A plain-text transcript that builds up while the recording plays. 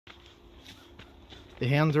The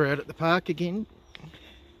hounds are out at the park again.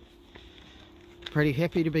 Pretty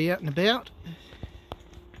happy to be out and about.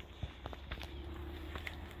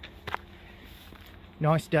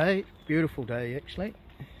 Nice day, beautiful day actually.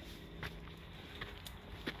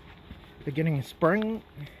 Beginning of spring.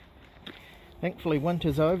 Thankfully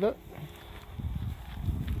winter's over.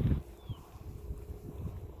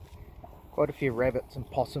 Quite a few rabbits and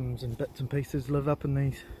possums and bits and pieces live up in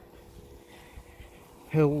these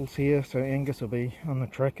hills here, so Angus will be on the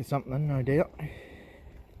track or something, no doubt.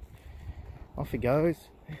 Off he goes.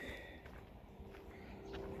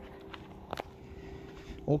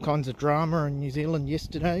 All kinds of drama in New Zealand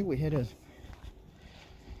yesterday. We had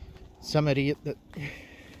some idiot that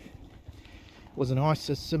was an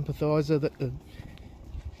ISIS sympathiser that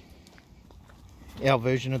our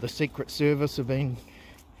version of the Secret Service have been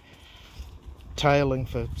tailing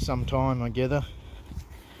for some time, I gather.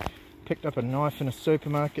 Picked up a knife in a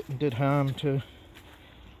supermarket and did harm to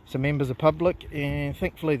some members of public, and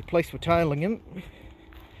thankfully the police were tailing him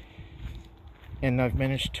and they've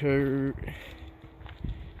managed to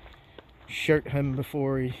shoot him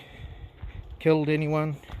before he killed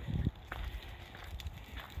anyone,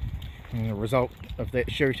 and the result of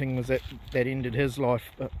that shooting was that ended his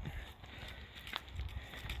life, but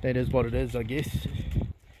that is what it is, I guess.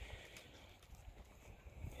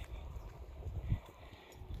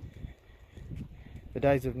 The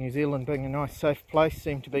days of New Zealand being a nice safe place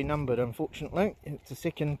seem to be numbered, unfortunately. It's the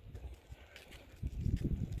second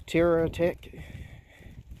terror attack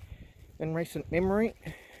in recent memory.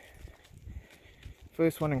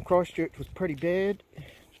 First one in Christchurch was pretty bad.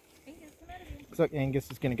 Looks like Angus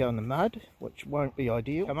is going to go in the mud, which won't be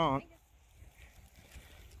ideal. Come on.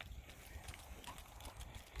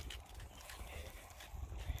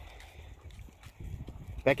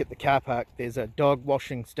 Back at the car park there's a dog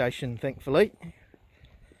washing station, thankfully,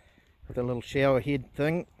 with a little shower head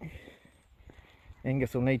thing.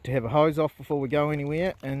 Angus will need to have a hose off before we go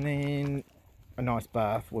anywhere, and then a nice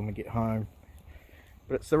bath when we get home.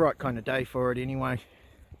 But it's the right kind of day for it anyway.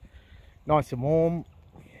 Nice and warm.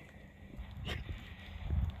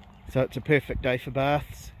 So it's a perfect day for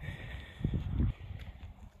baths.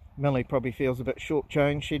 Millie probably feels a bit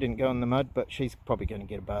shortchanged. She didn't go in the mud, but she's probably going to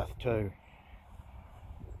get a bath too.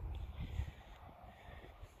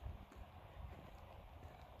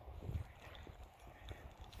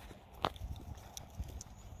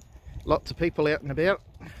 Lots of people out and about.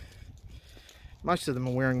 Most of them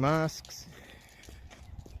are wearing masks.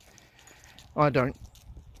 I don't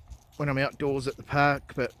when I'm outdoors at the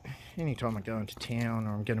park, but anytime I go into town,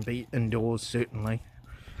 or I'm going to be indoors certainly,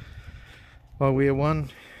 I wear one.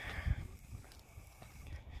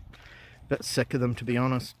 Bit sick of them, to be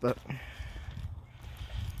honest, but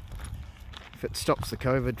if it stops the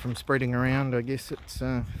COVID from spreading around, I guess it's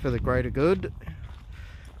for the greater good.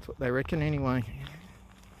 That's what they reckon anyway.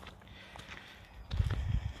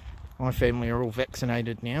 My family are all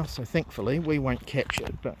vaccinated now, so thankfully we won't catch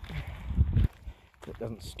it, but that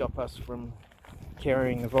doesn't stop us from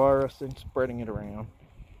carrying the virus and spreading it around.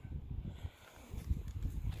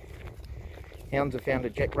 Hounds have found a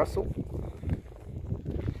Jack Russell.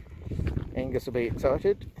 Angus will be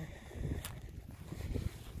excited.